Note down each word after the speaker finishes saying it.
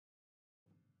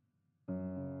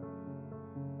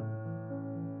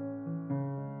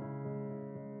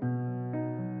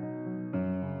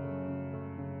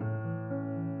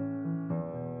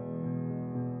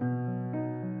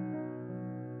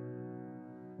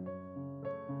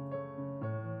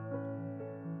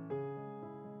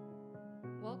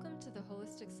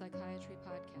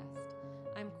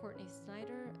Courtney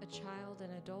Snyder, a child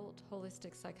and adult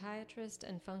holistic psychiatrist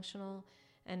and functional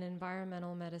and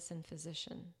environmental medicine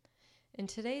physician. In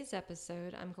today's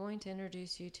episode, I'm going to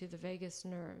introduce you to the vagus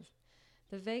nerve.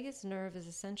 The vagus nerve is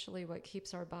essentially what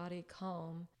keeps our body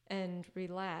calm and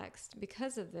relaxed.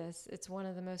 Because of this, it's one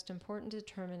of the most important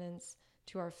determinants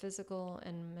to our physical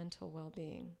and mental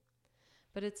well-being.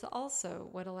 But it's also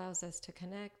what allows us to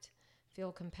connect,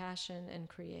 feel compassion, and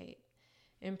create.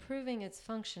 Improving its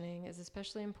functioning is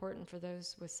especially important for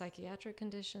those with psychiatric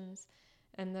conditions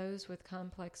and those with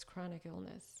complex chronic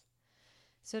illness.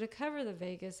 So to cover the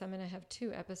vagus, I'm going to have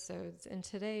 2 episodes. In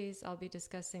today's, I'll be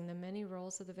discussing the many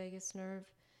roles of the vagus nerve,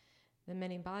 the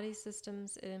many body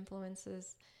systems it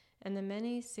influences, and the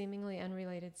many seemingly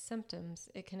unrelated symptoms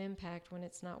it can impact when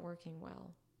it's not working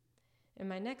well. In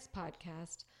my next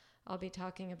podcast, I'll be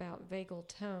talking about vagal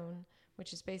tone,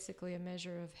 which is basically a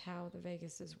measure of how the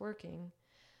vagus is working.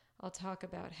 I'll talk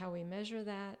about how we measure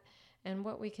that and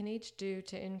what we can each do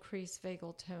to increase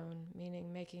vagal tone,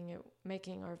 meaning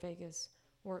making our vagus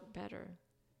work better.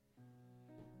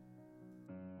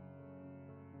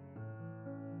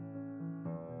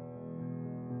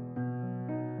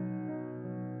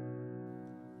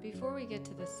 Before we get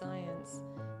to the science,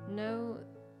 know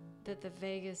that the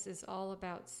vagus is all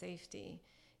about safety.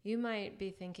 You might be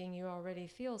thinking you already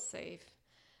feel safe.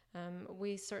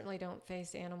 We certainly don't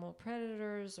face animal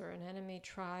predators or an enemy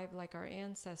tribe like our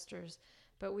ancestors,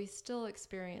 but we still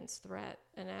experience threat,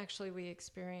 and actually we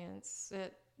experience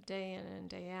it day in and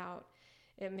day out.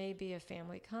 It may be a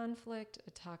family conflict,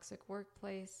 a toxic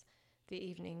workplace, the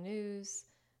evening news,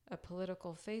 a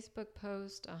political Facebook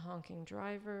post, a honking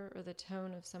driver, or the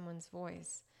tone of someone's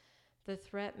voice. The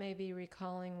threat may be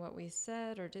recalling what we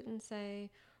said or didn't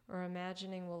say, or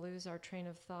imagining we'll lose our train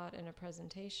of thought in a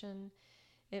presentation.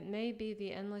 It may be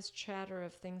the endless chatter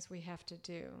of things we have to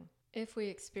do. If we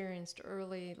experienced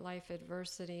early life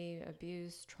adversity,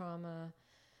 abuse, trauma,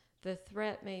 the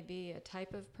threat may be a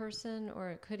type of person, or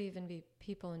it could even be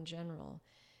people in general.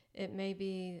 It may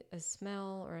be a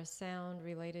smell or a sound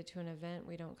related to an event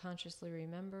we don't consciously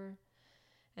remember.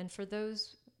 And for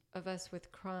those of us with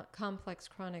complex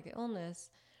chronic illness,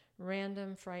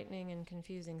 random, frightening, and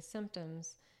confusing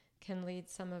symptoms can lead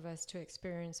some of us to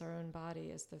experience our own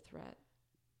body as the threat.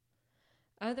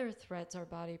 Other threats our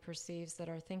body perceives that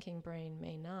our thinking brain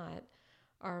may not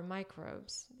are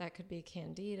microbes. That could be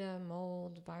candida,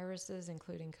 mold, viruses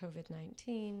including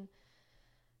COVID-19,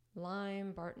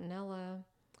 Lyme, Bartonella,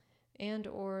 and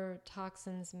or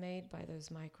toxins made by those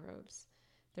microbes.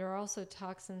 There are also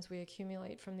toxins we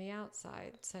accumulate from the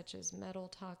outside, such as metal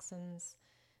toxins,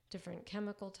 different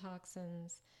chemical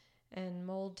toxins, and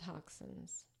mold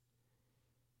toxins.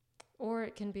 Or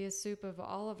it can be a soup of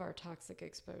all of our toxic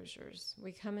exposures.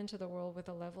 We come into the world with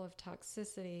a level of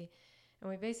toxicity, and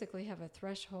we basically have a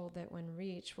threshold that when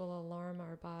reached will alarm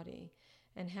our body.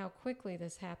 And how quickly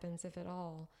this happens, if at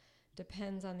all,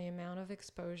 depends on the amount of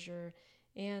exposure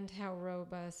and how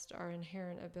robust our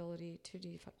inherent ability to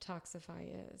detoxify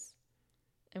is.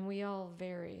 And we all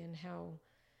vary in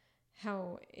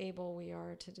how able we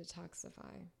are to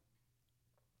detoxify.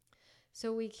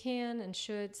 So we can and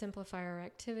should simplify our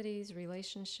activities,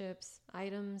 relationships,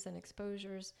 items, and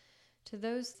exposures to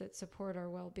those that support our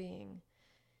well-being.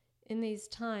 In these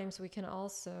times, we can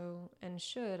also, and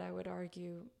should, I would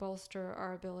argue, bolster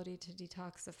our ability to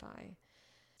detoxify.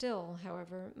 Still,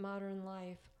 however, modern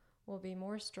life will be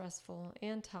more stressful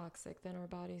and toxic than our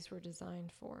bodies were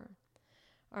designed for.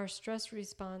 Our stress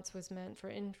response was meant for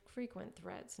infrequent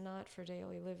threats, not for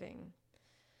daily living.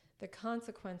 The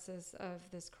consequences of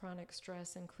this chronic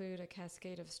stress include a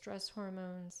cascade of stress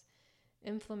hormones,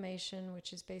 inflammation,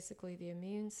 which is basically the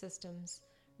immune system's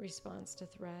response to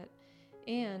threat,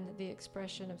 and the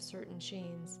expression of certain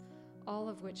genes, all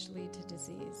of which lead to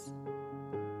disease.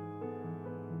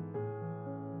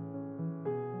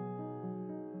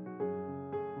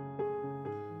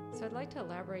 So I'd like to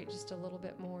elaborate just a little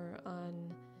bit more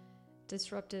on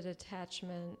disrupted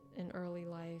attachment in early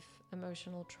life,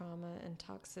 emotional trauma, and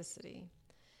toxicity.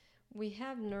 We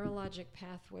have neurologic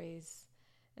pathways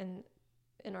in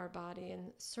our body,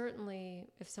 and certainly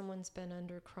if someone's been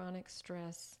under chronic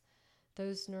stress,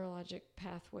 those neurologic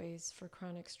pathways for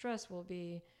chronic stress will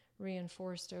be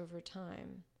reinforced over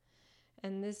time.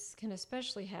 And this can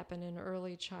especially happen in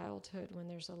early childhood when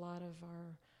there's a lot of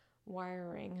our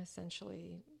wiring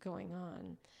essentially going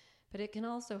on. But it can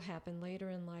also happen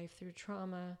later in life through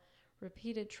trauma,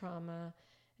 repeated trauma,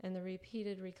 and the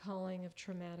repeated recalling of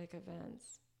traumatic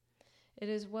events. It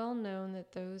is well known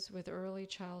that those with early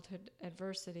childhood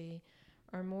adversity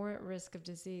are more at risk of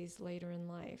disease later in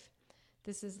life.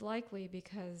 This is likely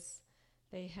because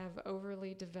They have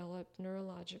overly developed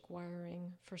neurologic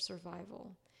wiring for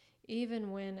survival.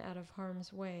 Even when out of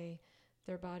harm's way,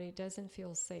 their body doesn't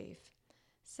feel safe.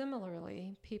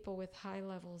 Similarly, people with high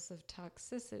levels of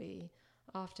toxicity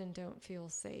often don't feel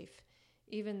safe,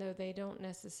 even though they don't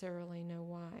necessarily know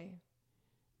why.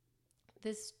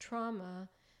 This trauma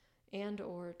and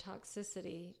or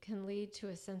toxicity can lead to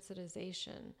a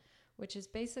sensitization, which is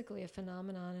basically a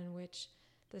phenomenon in which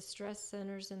the stress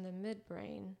centers in the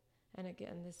midbrain, and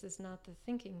again, this is not the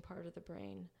thinking part of the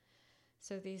brain,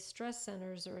 so these stress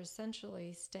centers are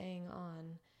essentially staying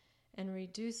on and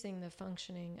reducing the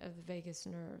functioning of the vagus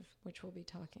nerve, which we'll be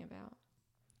talking about.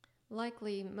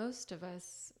 Likely, most of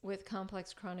us with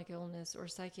complex chronic illness or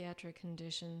psychiatric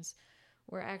conditions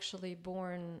were actually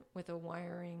born with a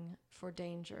wiring for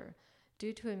danger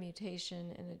due to a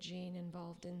mutation in a gene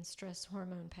involved in stress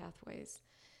hormone pathways.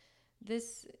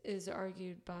 This is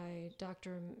argued by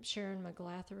Dr. Sharon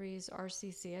McGlathery's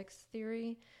RCCX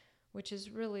theory, which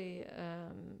is really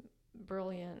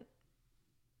brilliant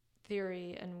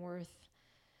theory and worth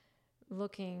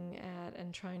looking at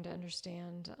and trying to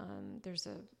understand. There's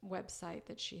a website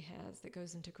that she has that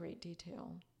goes into great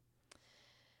detail.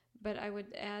 But I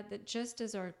would add that just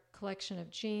as our collection of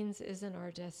genes isn't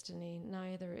our destiny,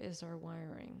 neither is our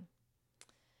wiring.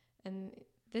 And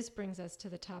this brings us to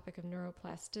the topic of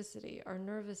neuroplasticity. Our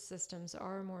nervous systems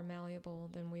are more malleable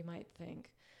than we might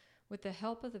think. With the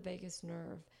help of the vagus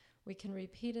nerve, we can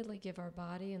repeatedly give our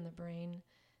body and the brain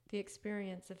the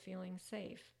experience of feeling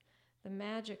safe. The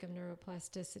magic of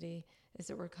neuroplasticity is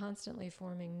that we're constantly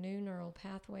forming new neural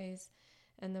pathways,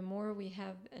 and the more we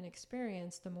have an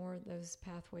experience, the more those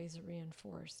pathways are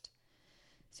reinforced.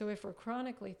 So if we're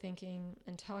chronically thinking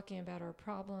and talking about our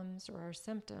problems or our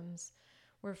symptoms,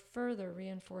 we're further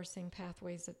reinforcing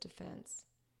pathways of defense.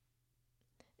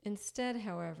 Instead,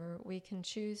 however, we can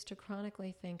choose to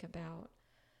chronically think about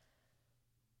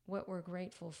what we're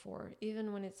grateful for,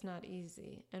 even when it's not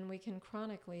easy, and we can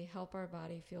chronically help our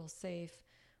body feel safe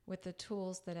with the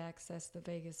tools that access the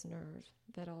vagus nerve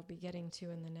that I'll be getting to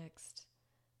in the next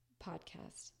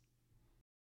podcast.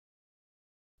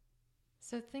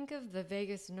 So think of the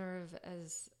vagus nerve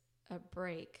as a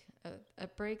brake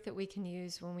that we can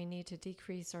use when we need to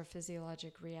decrease our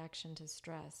physiologic reaction to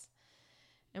stress.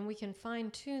 And we can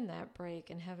fine-tune that brake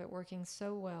and have it working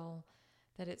so well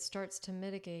that it starts to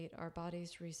mitigate our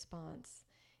body's response,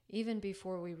 even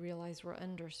before we realize we're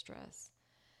under stress.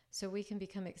 So we can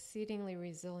become exceedingly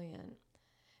resilient.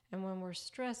 And when we're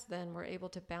stressed, then we're able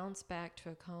to bounce back to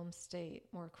a calm state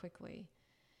more quickly.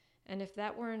 And if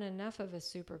that weren't enough of a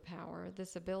superpower,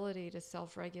 this ability to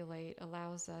self-regulate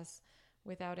allows us,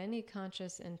 without any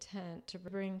conscious intent, to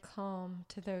bring calm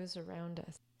to those around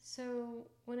us. So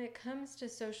when it comes to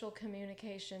social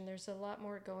communication, there's a lot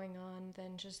more going on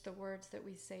than just the words that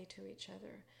we say to each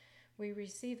other. We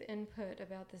receive input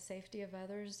about the safety of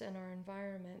others and our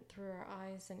environment through our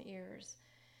eyes and ears.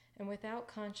 And without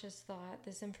conscious thought,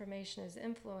 this information is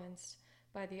influenced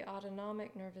by the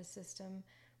autonomic nervous system,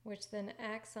 which then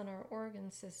acts on our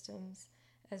organ systems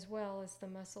as well as the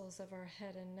muscles of our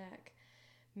head and neck.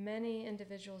 Many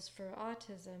individuals for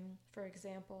autism, for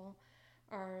example,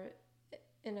 are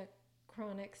in a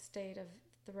chronic state of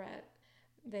threat.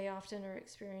 They often are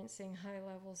experiencing high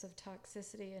levels of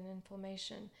toxicity and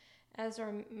inflammation, as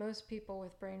are most people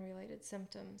with brain-related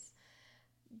symptoms.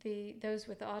 Those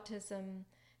with autism,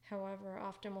 however,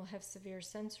 often will have severe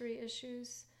sensory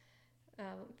issues.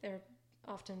 They're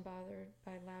often bothered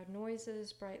by loud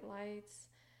noises, bright lights.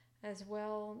 As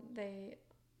well, they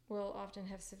will often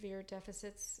have severe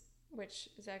deficits, which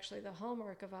is actually the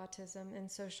hallmark of autism, in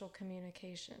social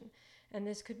communication. And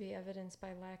this could be evidenced by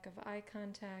lack of eye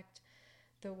contact,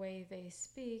 the way they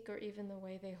speak, or even the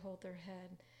way they hold their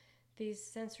head. These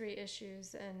sensory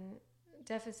issues and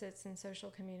deficits in social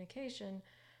communication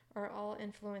are all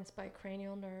influenced by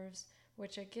cranial nerves,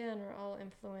 which again are all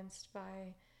influenced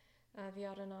by the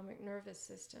autonomic nervous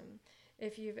system.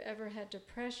 If you've ever had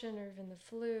depression or even the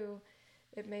flu,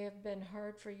 it may have been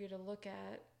hard for you to look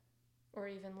at or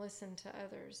even listen to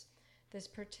others. This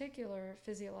particular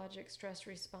physiologic stress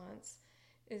response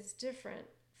is different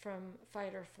from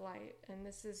fight or flight, and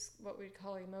this is what we'd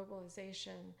call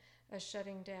immobilization, a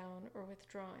shutting down or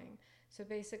withdrawing. So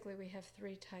basically we have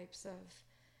three types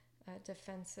of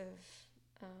defensive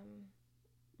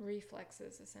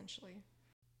reflexes, essentially.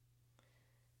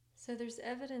 So there's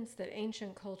evidence that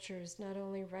ancient cultures not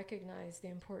only recognized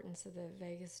the importance of the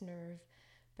vagus nerve,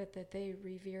 but that they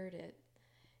revered it.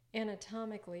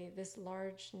 Anatomically, this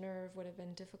large nerve would have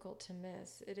been difficult to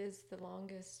miss. It is the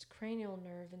longest cranial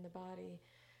nerve in the body,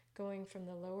 going from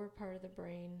the lower part of the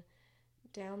brain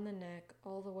down the neck,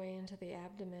 all the way into the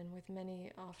abdomen, with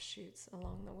many offshoots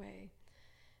along the way.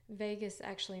 Vagus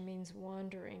actually means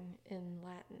wandering in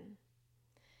Latin.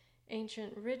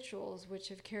 Ancient rituals, which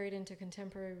have carried into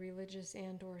contemporary religious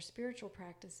and/or spiritual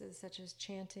practices such as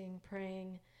chanting,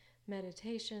 praying,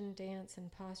 meditation, dance,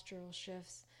 and postural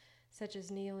shifts, such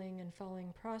as kneeling and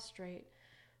falling prostrate,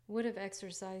 would have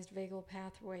exercised vagal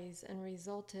pathways and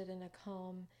resulted in a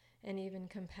calm and even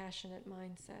compassionate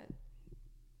mindset.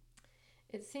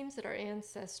 It seems that our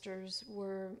ancestors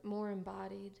were more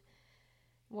embodied,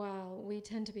 while we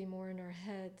tend to be more in our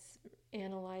heads,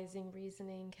 analyzing,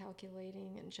 reasoning,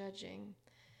 calculating, and judging.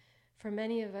 For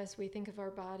many of us, we think of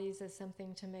our bodies as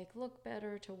something to make look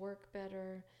better, to work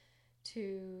better,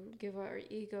 to give our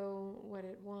ego what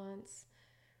it wants.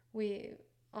 We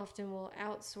often will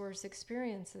outsource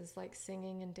experiences like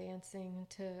singing and dancing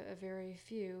to a very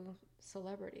few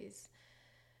celebrities.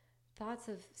 Thoughts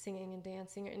of singing and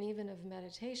dancing, and even of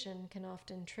meditation, can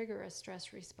often trigger a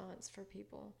stress response for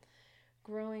people.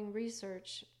 Growing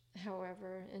research,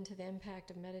 however, into the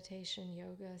impact of meditation,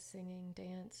 yoga, singing,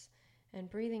 dance, and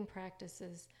breathing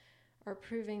practices are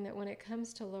proving that when it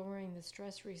comes to lowering the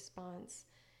stress response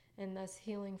and thus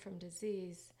healing from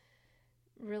disease,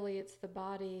 really it's the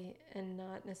body and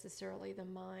not necessarily the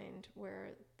mind where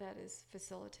that is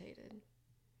facilitated.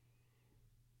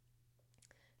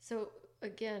 So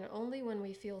again, only when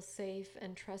we feel safe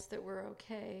and trust that we're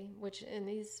okay, which in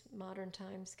these modern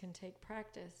times can take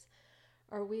practice,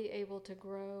 are we able to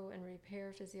grow and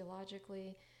repair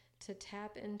physiologically, to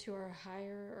tap into our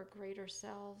higher or greater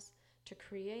selves, to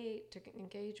create, to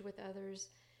engage with others,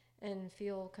 and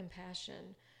feel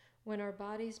compassion. When our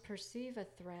bodies perceive a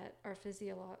threat, our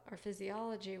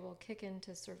physiology will kick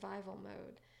into survival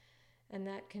mode. And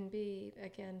that can be,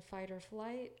 again, fight or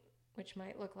flight, which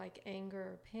might look like anger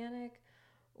or panic,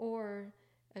 or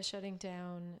a shutting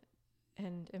down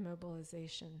and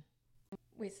immobilization.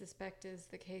 We suspect is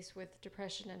the case with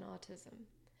depression and autism.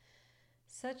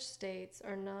 Such states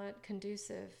are not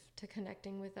conducive to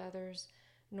connecting with others,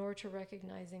 nor to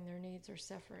recognizing their needs or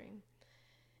suffering.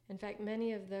 In fact,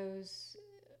 many of those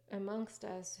amongst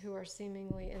us who are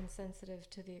seemingly insensitive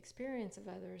to the experience of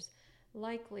others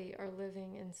likely are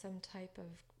living in some type of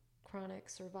chronic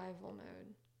survival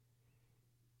mode.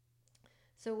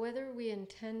 So whether we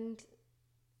intend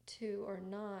to or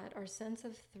not, our sense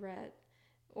of threat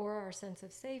or our sense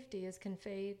of safety is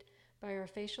conveyed by our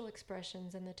facial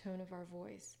expressions and the tone of our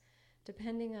voice.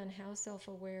 Depending on how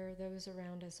self-aware those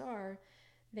around us are,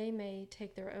 they may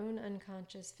take their own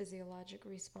unconscious physiologic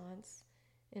response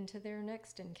into their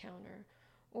next encounter,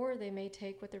 or they may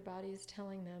take what their body is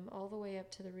telling them all the way up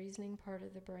to the reasoning part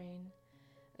of the brain,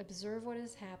 observe what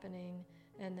is happening,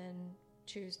 and then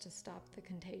choose to stop the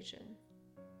contagion.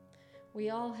 We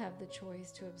all have the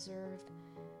choice to observe,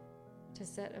 to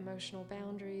set emotional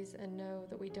boundaries, and know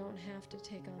that we don't have to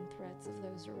take on threats of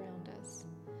those around us.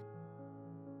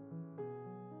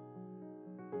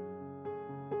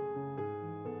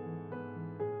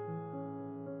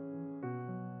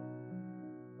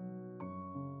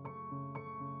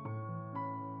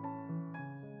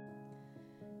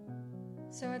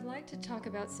 So I'd like to talk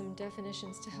about some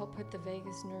definitions to help put the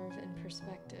vagus nerve in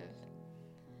perspective.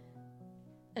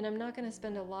 And I'm not going to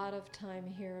spend a lot of time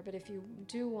here, but if you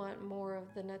do want more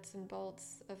of the nuts and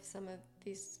bolts of some of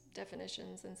these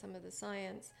definitions and some of the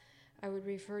science, I would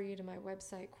refer you to my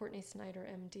website, Courtney Snyder,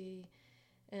 MD,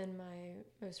 and my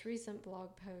most recent blog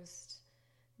post,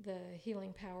 The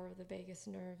Healing Power of the Vagus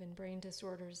Nerve in Brain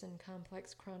Disorders and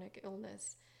Complex Chronic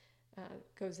Illness,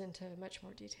 goes into much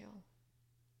more detail.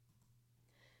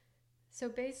 So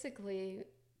basically,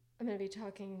 I'm going to be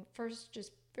talking first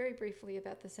just very briefly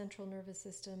about the central nervous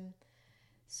system,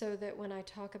 so that when I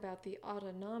talk about the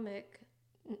autonomic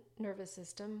nervous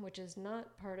system, which is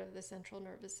not part of the central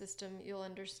nervous system, you'll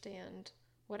understand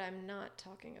what I'm not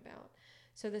talking about.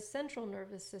 So the central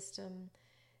nervous system,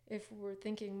 if we're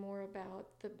thinking more about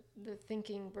the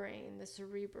thinking brain, the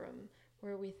cerebrum,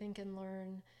 where we think and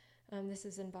learn, this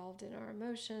is involved in our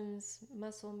emotions,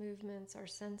 muscle movements, our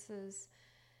senses.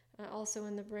 Also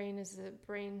in the brain is the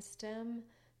brain stem,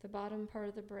 the bottom part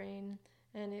of the brain,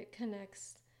 and it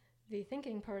connects the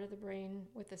thinking part of the brain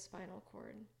with the spinal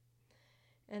cord.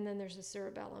 And then there's the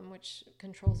cerebellum, which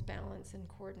controls balance and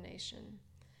coordination.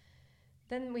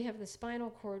 Then we have the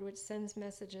spinal cord, which sends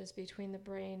messages between the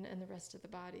brain and the rest of the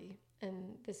body.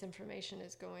 And this information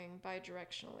is going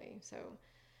bidirectionally, so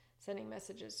sending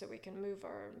messages so we can move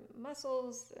our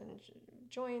muscles and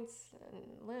joints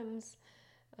and limbs,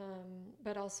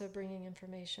 but also bringing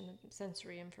information,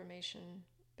 sensory information,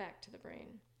 back to the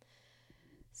brain.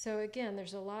 So again,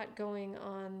 there's a lot going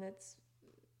on that's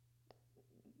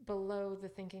below the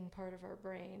thinking part of our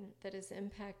brain that is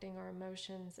impacting our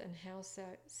emotions and how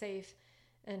safe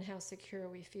and how secure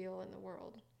we feel in the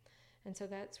world. And so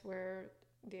that's where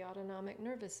the autonomic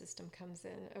nervous system comes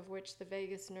in, of which the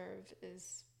vagus nerve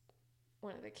is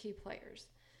one of the key players.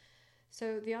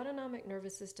 So the autonomic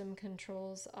nervous system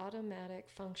controls automatic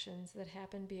functions that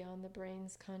happen beyond the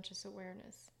brain's conscious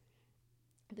awareness.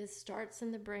 This starts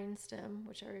in the brain stem,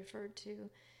 which I referred to,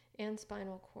 and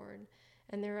spinal cord.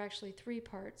 And there are actually three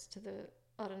parts to the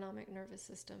autonomic nervous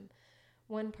system.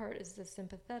 One part is the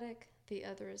sympathetic, the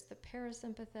other is the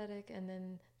parasympathetic, and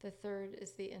then the third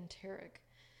is the enteric.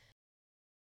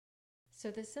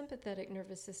 So the sympathetic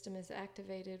nervous system is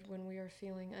activated when we are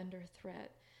feeling under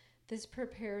threat. This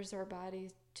prepares our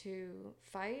body to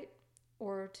fight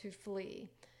or to flee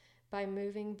by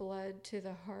moving blood to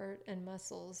the heart and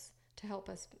muscles to help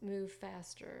us move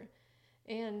faster,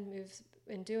 and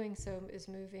in doing so is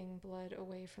moving blood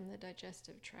away from the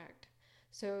digestive tract.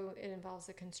 So it involves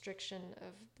a constriction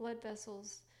of blood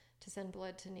vessels to send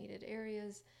blood to needed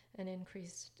areas, an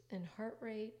increase in heart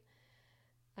rate,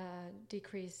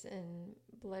 decrease in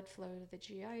blood flow to the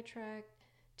GI tract,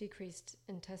 decreased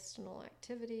intestinal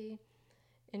activity,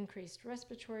 increased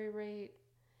respiratory rate,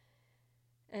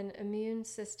 and immune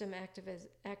system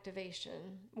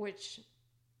activation, which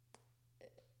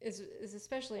is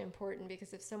especially important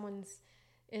because if someone's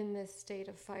in this state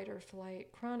of fight or flight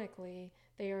chronically,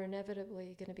 they are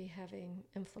inevitably going to be having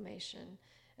inflammation.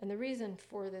 And the reason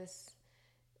for this,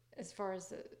 as far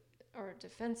as our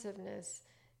defensiveness,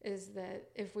 is that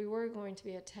if we were going to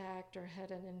be attacked or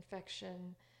had an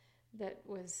infection that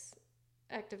was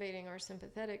activating our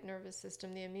sympathetic nervous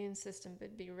system, the immune system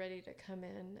would be ready to come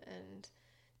in and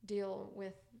deal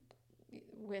with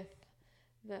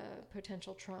the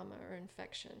potential trauma or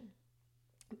infection.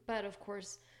 But of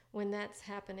course, when that's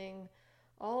happening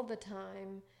all the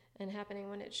time and happening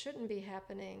when it shouldn't be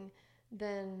happening,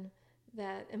 then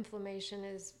that inflammation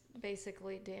is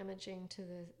basically damaging to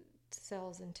the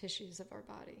cells and tissues of our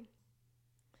body.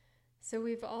 So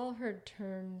we've all heard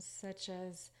terms such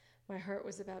as, my heart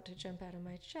was about to jump out of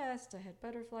my chest, I had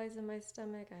butterflies in my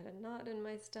stomach, I had a knot in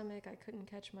my stomach, I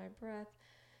couldn't catch my breath.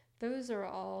 Those are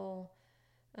all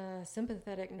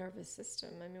sympathetic nervous system.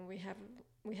 I mean,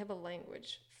 we have a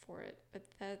language for it, but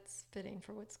that's fitting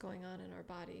for what's going on in our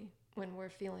body when we're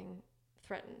feeling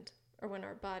threatened, or when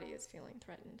our body is feeling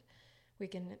threatened. We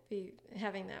can be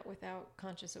having that without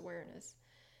conscious awareness.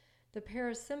 The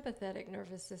parasympathetic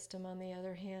nervous system, on the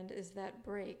other hand, is that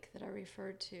brake that I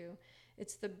referred to.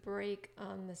 It's the brake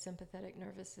on the sympathetic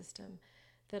nervous system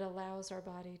that allows our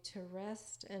body to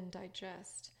rest and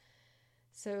digest.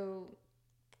 So,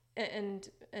 and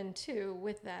two,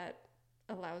 with that,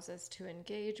 allows us to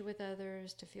engage with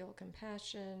others, to feel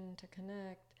compassion, to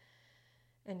connect,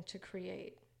 and to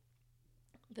create.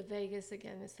 The vagus,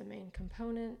 again, is the main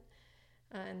component.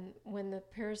 And when the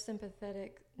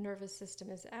parasympathetic nervous system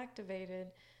is activated,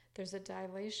 there's a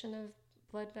dilation of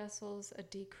blood vessels, a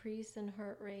decrease in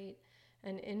heart rate,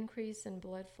 an increase in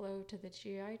blood flow to the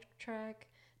GI tract.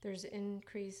 There's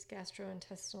increased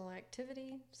gastrointestinal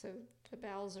activity, so the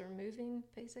bowels are moving,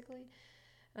 basically.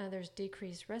 There's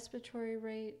decreased respiratory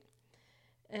rate.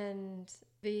 And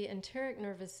the enteric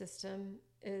nervous system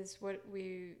is what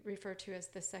we refer to as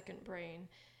the second brain.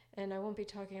 And I won't be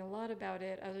talking a lot about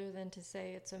it other than to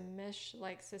say it's a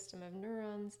mesh-like system of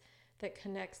neurons that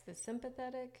connects the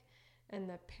sympathetic and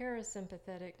the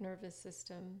parasympathetic nervous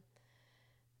system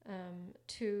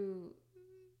to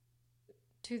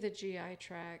the GI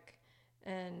tract,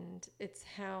 and it's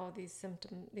how these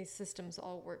systems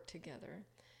all work together.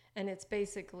 And it's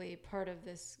basically part of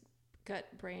this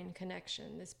gut-brain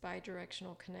connection, this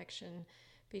bidirectional connection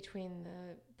between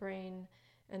the brain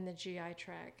and the GI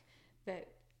tract that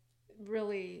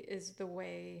really is the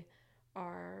way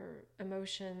our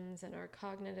emotions and our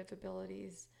cognitive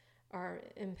abilities are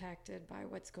impacted by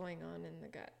what's going on in the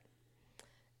gut.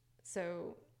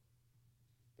 So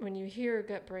when you hear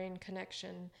gut-brain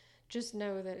connection, just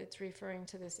know that it's referring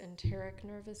to this enteric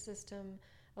nervous system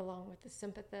along with the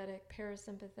sympathetic,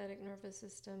 parasympathetic nervous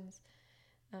systems,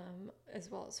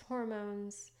 as well as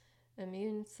hormones,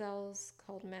 immune cells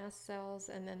called mast cells,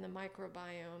 and then the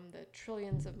microbiome, the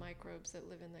trillions of microbes that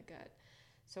live in the gut.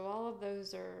 So all of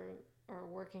those are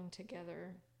working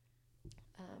together.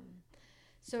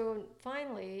 So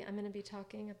finally, I'm going to be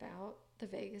talking about the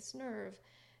vagus nerve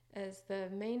as the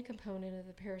main component of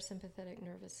the parasympathetic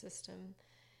nervous system.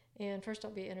 And first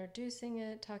I'll be introducing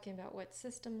it, talking about what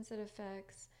systems it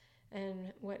affects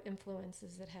and what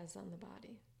influences it has on the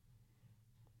body.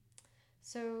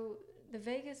 So the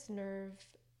vagus nerve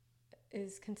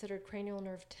is considered cranial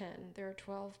nerve 10. There are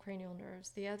 12 cranial nerves.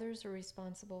 The others are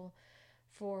responsible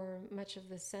for much of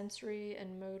the sensory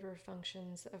and motor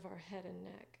functions of our head and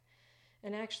neck.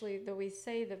 And actually, though we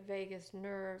say the vagus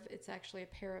nerve, it's actually a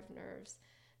pair of nerves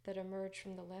that emerge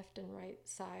from the left and right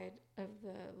side of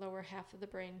the lower half of the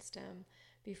brainstem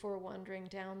before wandering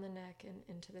down the neck and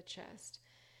into the chest.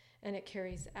 And it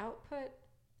carries output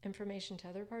information to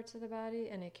other parts of the body,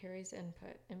 and it carries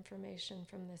input information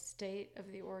from the state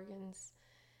of the organs,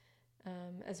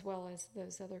 as well as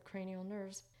those other cranial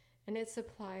nerves. And it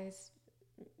supplies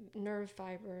nerve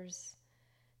fibers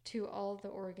to all the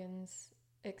organs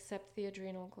except the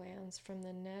adrenal glands, from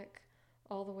the neck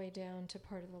all the way down to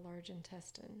part of the large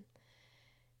intestine.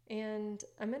 And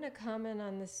I'm going to comment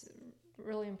on this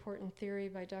really important theory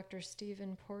by Dr.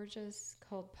 Stephen Porges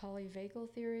called polyvagal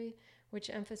theory,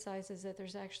 which emphasizes that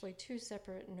there's actually two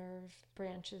separate nerve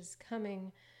branches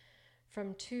coming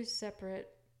from two separate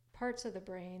parts of the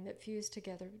brain that fuse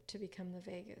together to become the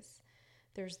vagus.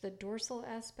 There's the dorsal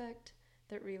aspect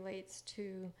that relates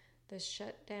to the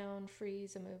shutdown,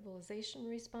 freeze, immobilization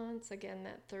response. Again,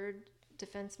 that third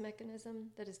defense mechanism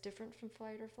that is different from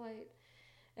fight or flight.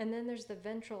 And then there's the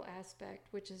ventral aspect,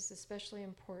 which is especially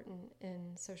important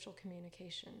in social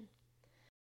communication.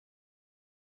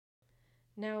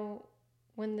 Now,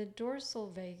 when the dorsal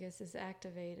vagus is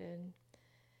activated,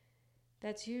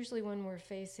 that's usually when we're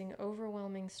facing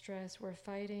overwhelming stress, where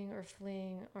fighting or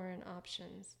fleeing aren't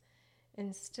options.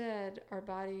 Instead, our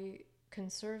body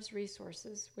conserves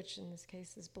resources, which in this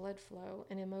case is blood flow,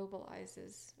 and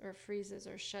immobilizes or freezes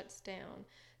or shuts down.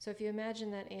 So if you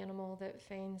imagine that animal that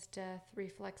feigns death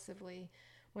reflexively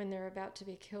when they're about to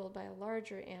be killed by a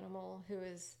larger animal who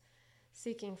is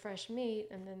seeking fresh meat,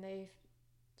 and then they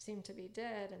seem to be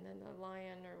dead, and then the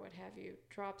lion or what have you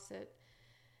drops it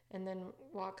and then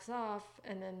walks off,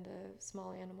 and then the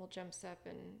small animal jumps up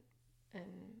and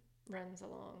runs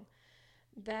along.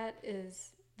 That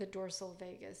is the dorsal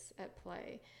vagus at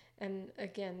play. And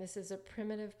again, this is a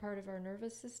primitive part of our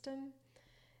nervous system.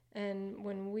 And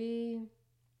when we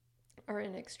are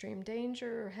in extreme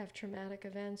danger or have traumatic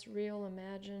events, real,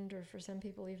 imagined, or for some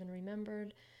people even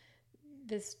remembered,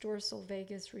 this dorsal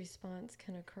vagus response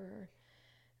can occur.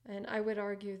 And I would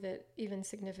argue that even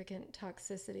significant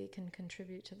toxicity can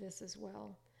contribute to this as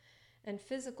well. And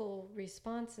physical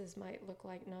responses might look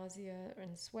like nausea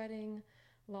and sweating,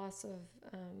 loss of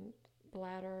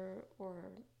bladder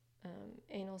or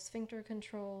anal sphincter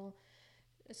control,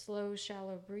 slow,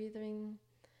 shallow breathing,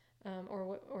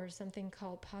 or something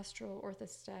called postural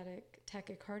orthostatic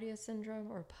tachycardia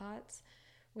syndrome, or POTS,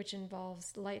 which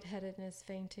involves lightheadedness,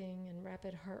 fainting, and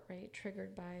rapid heart rate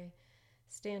triggered by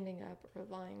standing up or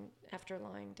after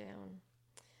lying down.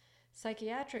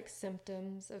 Psychiatric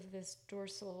symptoms of this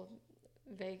dorsal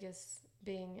vagus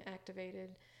being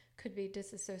activated could be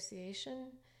disassociation,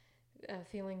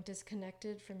 feeling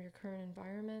disconnected from your current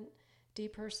environment,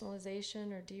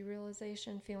 depersonalization or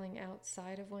derealization, feeling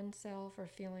outside of oneself or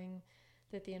feeling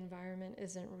that the environment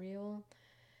isn't real,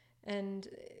 and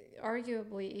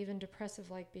arguably even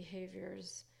depressive-like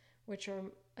behaviors, which are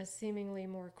a seemingly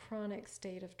more chronic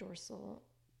state of dorsal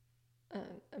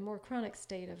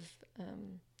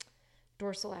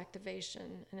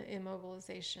activation and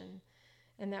immobilization.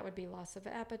 And that would be loss of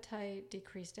appetite,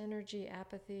 decreased energy,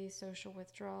 apathy, social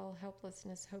withdrawal,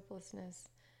 helplessness, hopelessness,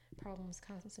 problems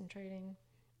concentrating.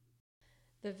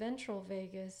 The ventral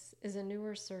vagus is a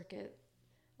newer circuit,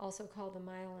 also called the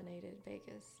myelinated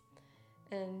vagus,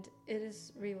 and it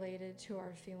is related to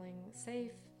our feeling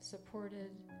safe,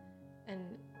 supported,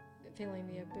 and feeling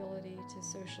the ability to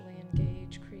socially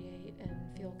engage, create, and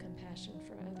feel compassion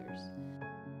for others.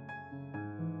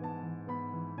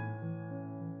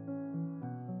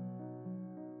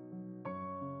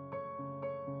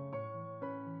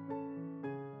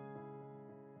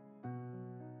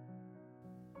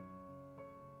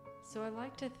 So I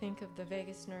like to think of the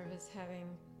vagus nerve as having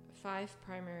 5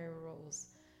 primary roles.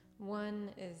 One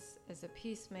is as a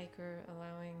peacemaker,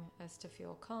 allowing us to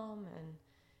feel calm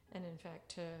and in fact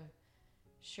to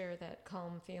share that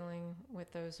calm feeling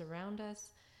with those around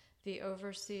us. The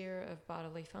overseer of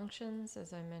bodily functions,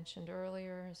 as I mentioned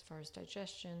earlier, as far as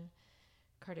digestion,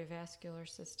 cardiovascular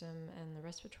system, and the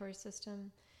respiratory system.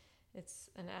 It's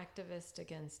an activist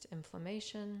against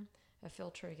inflammation, a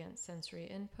filter against sensory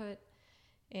input,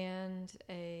 and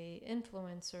a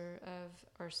influencer of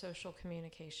our social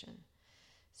communication.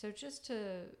 So just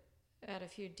to add a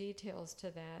few details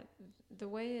to that, the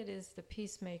way it is the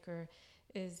peacemaker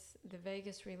is the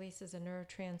vagus releases a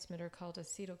neurotransmitter called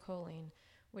acetylcholine,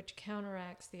 which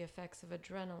counteracts the effects of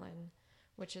adrenaline,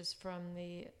 which is from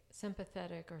the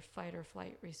sympathetic or fight or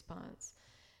flight response.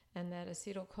 and that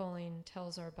acetylcholine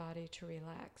tells our body to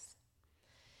relax.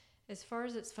 As far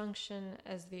as its function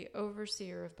as the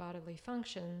overseer of bodily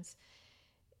functions,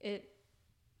 it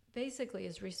basically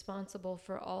is responsible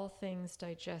for all things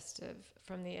digestive,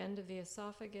 from the end of the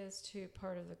esophagus to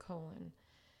part of the colon.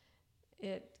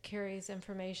 It carries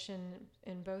information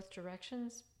in both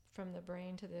directions, from the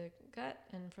brain to the gut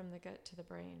and from the gut to the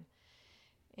brain.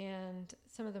 And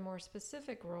some of the more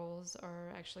specific roles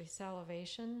are actually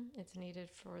salivation. It's needed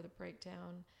for the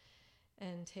breakdown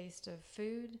and taste of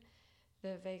food.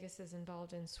 The vagus is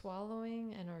involved in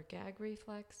swallowing and our gag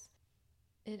reflex.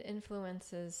 It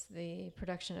influences the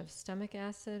production of stomach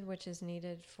acid, which is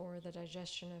needed for the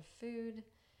digestion of food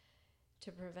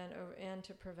to prevent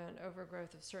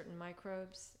overgrowth of certain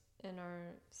microbes in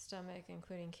our stomach,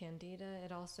 including candida.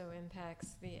 It also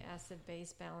impacts the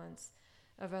acid-base balance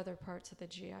of other parts of the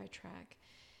GI tract.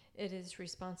 It is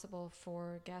responsible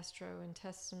for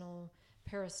gastrointestinal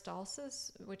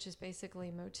peristalsis, which is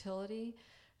basically motility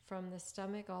from the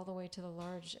stomach all the way to the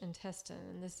large intestine.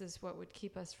 And this is what would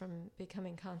keep us from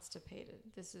becoming constipated.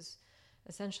 This is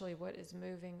essentially what is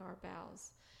moving our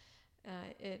bowels.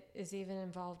 It is even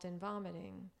involved in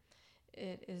vomiting.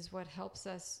 It is what helps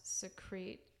us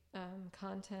secrete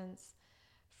contents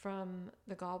from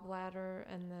the gallbladder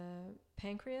and the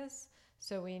pancreas.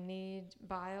 So we need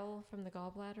bile from the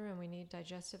gallbladder, and we need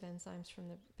digestive enzymes from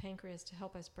the pancreas to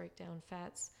help us break down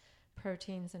fats,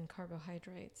 proteins, and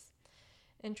carbohydrates.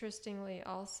 Interestingly,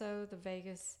 also, the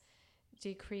vagus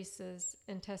decreases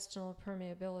intestinal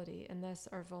permeability and thus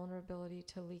our vulnerability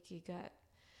to leaky gut.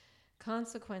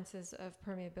 Consequences of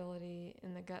permeability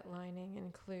in the gut lining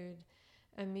include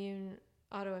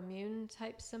autoimmune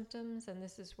type symptoms, and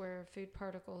this is where food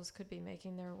particles could be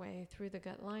making their way through the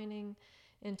gut lining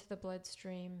into the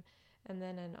bloodstream, and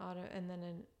then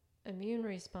an immune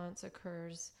response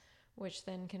occurs, which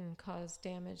then can cause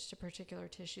damage to particular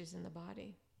tissues in the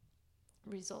body,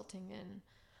 resulting in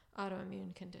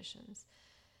autoimmune conditions.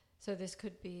 So this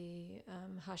could be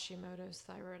Hashimoto's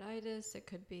thyroiditis, it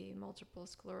could be multiple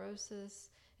sclerosis,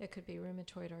 it could be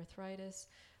rheumatoid arthritis,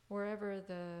 wherever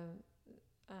the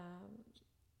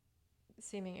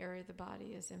seeming area of the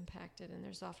body is impacted, and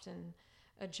there's often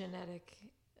a genetic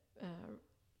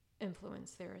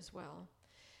influence there as well.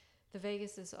 The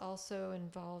vagus is also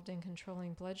involved in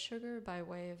controlling blood sugar by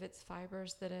way of its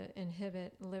fibers that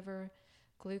inhibit liver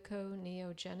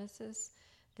gluconeogenesis.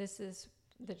 This is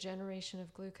the generation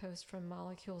of glucose from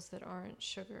molecules that aren't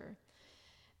sugar,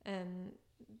 and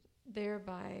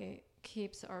thereby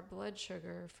keeps our blood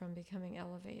sugar from becoming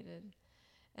elevated.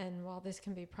 And while this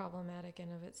can be problematic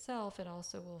in of itself, it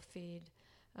also will feed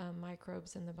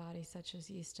microbes in the body such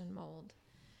as yeast and mold.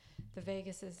 The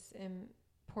vagus is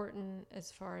important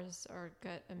as far as our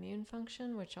gut immune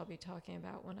function, which I'll be talking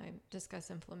about when I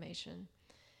discuss inflammation.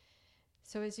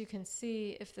 So as you can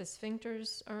see, if the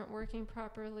sphincters aren't working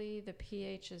properly, the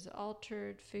pH is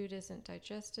altered, food isn't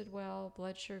digested well,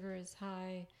 blood sugar is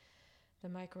high, the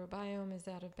microbiome is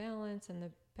out of balance, and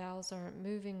the bowels aren't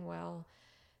moving well,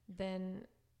 then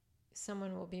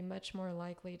someone will be much more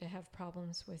likely to have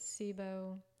problems with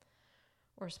SIBO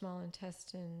or small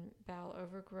intestine bowel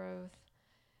overgrowth,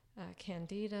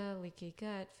 candida, leaky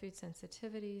gut, food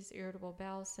sensitivities, irritable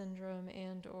bowel syndrome,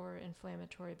 and or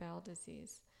inflammatory bowel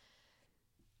disease.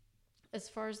 As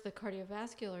far as the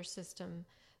cardiovascular system,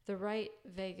 the right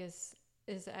vagus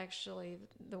is actually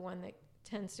the one that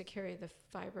tends to carry the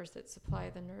fibers that supply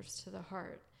the nerves to the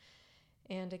heart.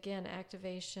 And again,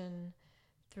 activation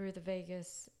through the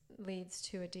vagus leads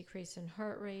to a decrease in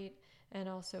heart rate and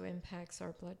also impacts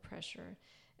our blood pressure.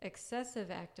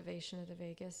 Excessive activation of the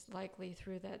vagus, likely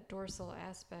through that dorsal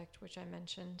aspect, which I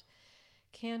mentioned,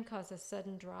 can cause a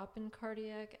sudden drop in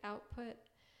cardiac output,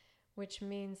 which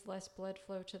means less blood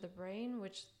flow to the brain,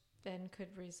 which then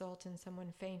could result in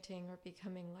someone fainting or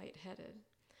becoming lightheaded.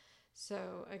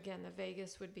 So again, the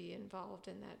vagus would be involved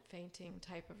in that fainting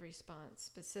type of response,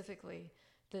 specifically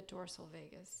the dorsal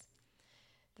vagus.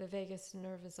 The vagus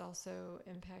nerve is also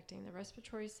impacting the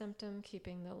respiratory system,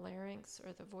 keeping the larynx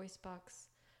or the voice box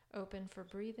open for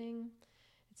breathing.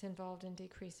 It's involved in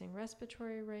decreasing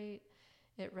respiratory rate.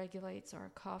 It regulates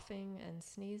our coughing and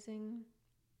sneezing.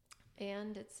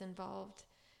 And it's involved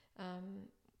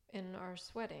in our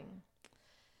sweating.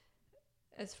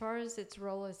 As far as its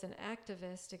role as an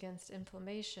activist against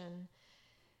inflammation,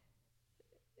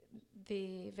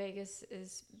 the vagus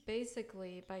is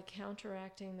basically by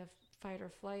counteracting the fight or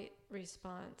flight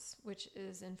response, which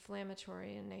is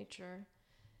inflammatory in nature.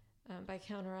 By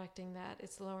counteracting that,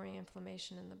 it's lowering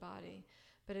inflammation in the body.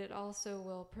 But it also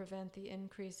will prevent the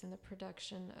increase in the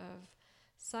production of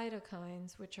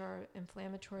cytokines, which are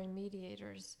inflammatory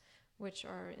mediators, which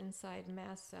are inside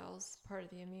mast cells, part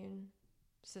of the immune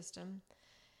system.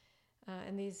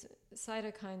 And these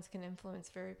cytokines can influence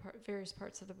various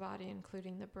parts of the body,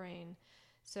 including the brain.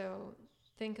 So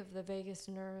think of the vagus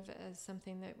nerve as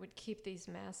something that would keep these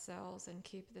mast cells and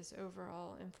keep this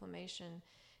overall inflammation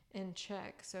in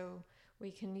check. So we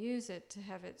can use it to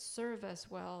have it serve us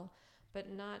well,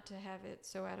 but not to have it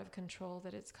so out of control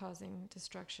that it's causing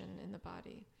destruction in the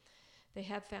body. They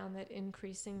have found that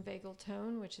increasing vagal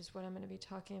tone, which is what I'm going to be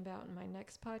talking about in my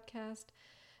next podcast,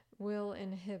 will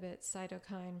inhibit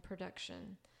cytokine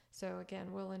production. So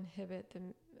again, will inhibit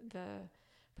the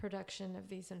production of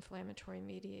these inflammatory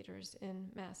mediators in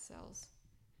mast cells.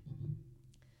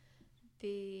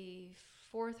 The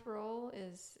fourth role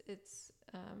is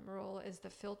the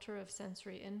filter of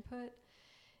sensory input.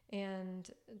 And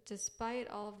despite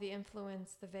all of the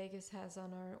influence the vagus has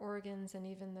on our organs and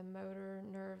even the motor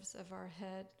nerves of our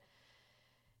head,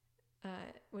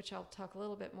 which I'll talk a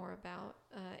little bit more about,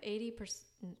 80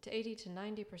 to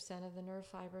 90% of the nerve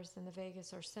fibers in the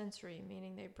vagus are sensory,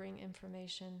 meaning they bring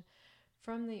information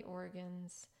from the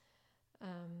organs.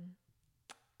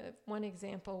 One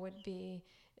example would be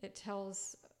it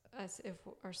tells us if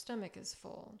our stomach is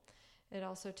full. It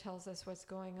also tells us what's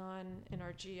going on in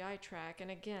our GI tract.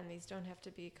 And again, these don't have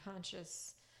to be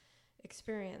conscious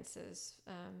experiences.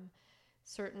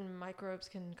 Certain microbes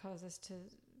can cause us to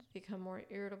become more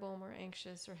irritable, more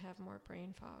anxious, or have more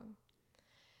brain fog.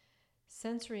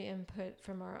 Sensory input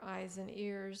from our eyes and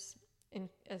ears,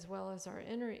 as well as our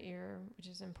inner ear, which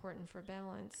is important for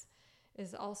balance,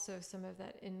 is also some of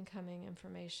that incoming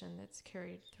information that's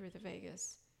carried through the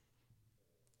vagus.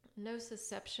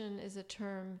 Nociception is a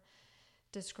term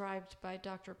described by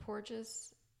Dr.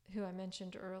 Porges, who I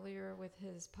mentioned earlier with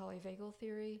his polyvagal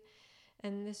theory.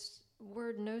 And this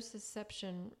word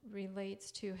nociception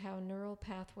relates to how neural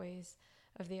pathways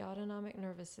of the autonomic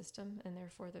nervous system, and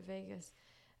therefore the vagus,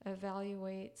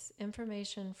 evaluates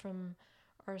information from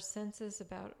our senses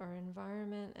about our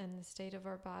environment and the state of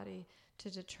our body to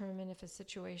determine if a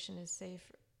situation is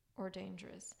safe or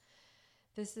dangerous.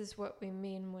 This is what we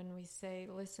mean when we say,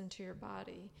 listen to your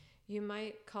body. You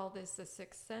might call this a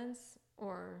sixth sense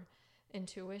or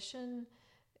intuition.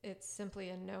 It's simply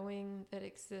a knowing that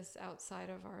exists outside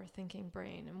of our thinking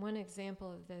brain. And one example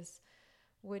of this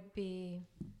would be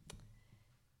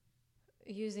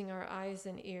using our eyes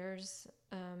and ears.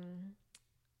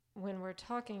 When we're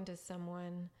talking to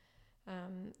someone,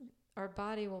 our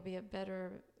body will be a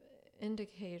better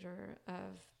indicator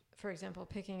of, for example,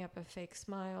 picking up a fake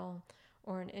smile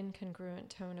or an incongruent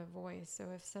tone of voice. So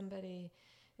if somebody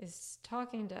is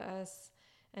talking to us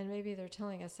and maybe they're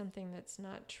telling us something that's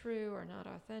not true or not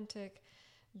authentic,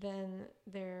 then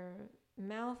their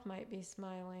mouth might be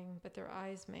smiling, but their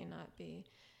eyes may not be.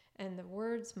 And the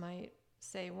words might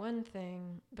say one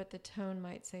thing, but the tone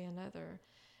might say another.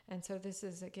 And so this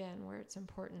is, again, where it's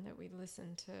important that we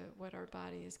listen to what our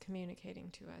body is communicating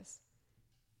to us.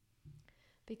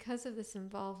 Because of this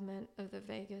involvement of the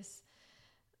vagus,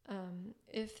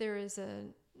 if there is a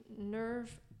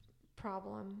nerve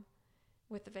problem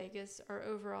with the vagus, our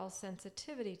overall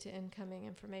sensitivity to incoming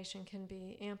information can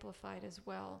be amplified as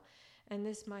well. And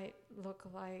this might look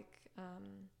like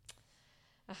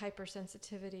a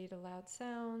hypersensitivity to loud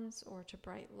sounds or to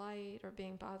bright light or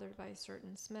being bothered by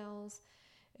certain smells.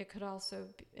 It could also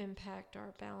impact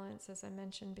our balance, as I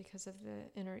mentioned, because of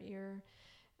the inner ear.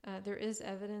 There is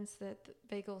evidence that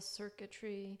vagal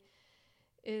circuitry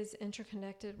is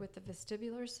interconnected with the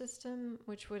vestibular system,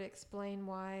 which would explain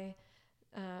why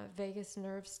vagus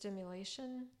nerve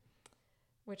stimulation,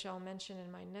 which I'll mention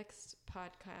in my next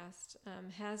podcast,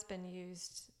 has been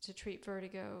used to treat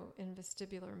vertigo in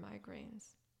vestibular migraines.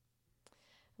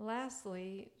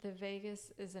 Lastly, the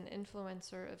vagus is an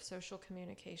influencer of social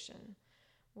communication,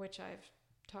 which I've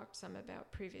talked some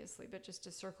about previously, but just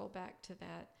to circle back to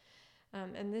that.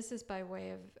 And this is by way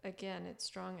of, again, its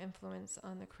strong influence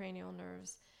on the cranial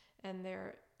nerves and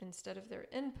instead of their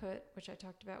input, which I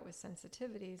talked about with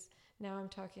sensitivities, now I'm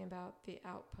talking about the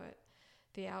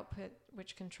output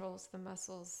which controls the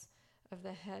muscles of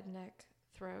the head, neck,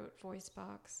 throat, voice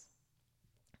box.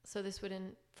 So this would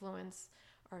influence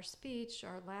our speech,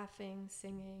 our laughing,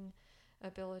 singing,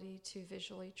 ability to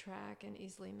visually track and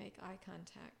easily make eye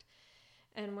contact.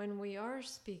 And when we are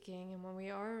speaking and when we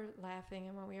are laughing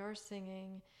and when we are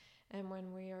singing and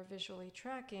when we are visually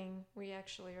tracking, we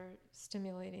actually are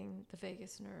stimulating the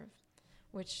vagus nerve,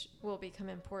 which will become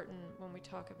important when we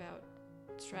talk about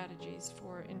strategies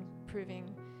for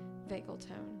improving vagal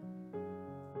tone.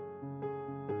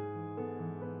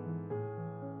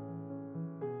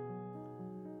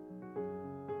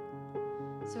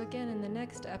 So again, in the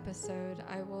next episode,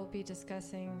 I will be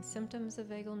discussing symptoms of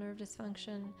vagal nerve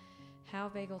dysfunction, how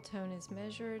vagal tone is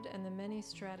measured, and the many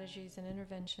strategies and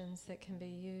interventions that can be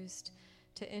used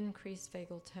to increase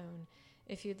vagal tone.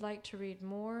 If you'd like to read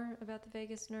more about the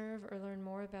vagus nerve or learn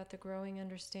more about the growing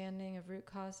understanding of root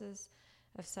causes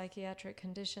of psychiatric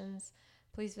conditions,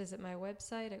 please visit my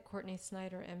website at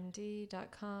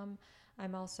CourtneySnyderMD.com.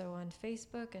 I'm also on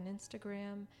Facebook and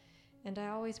Instagram, and I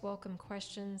always welcome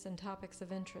questions and topics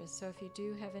of interest. So if you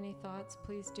do have any thoughts,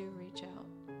 please do reach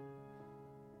out.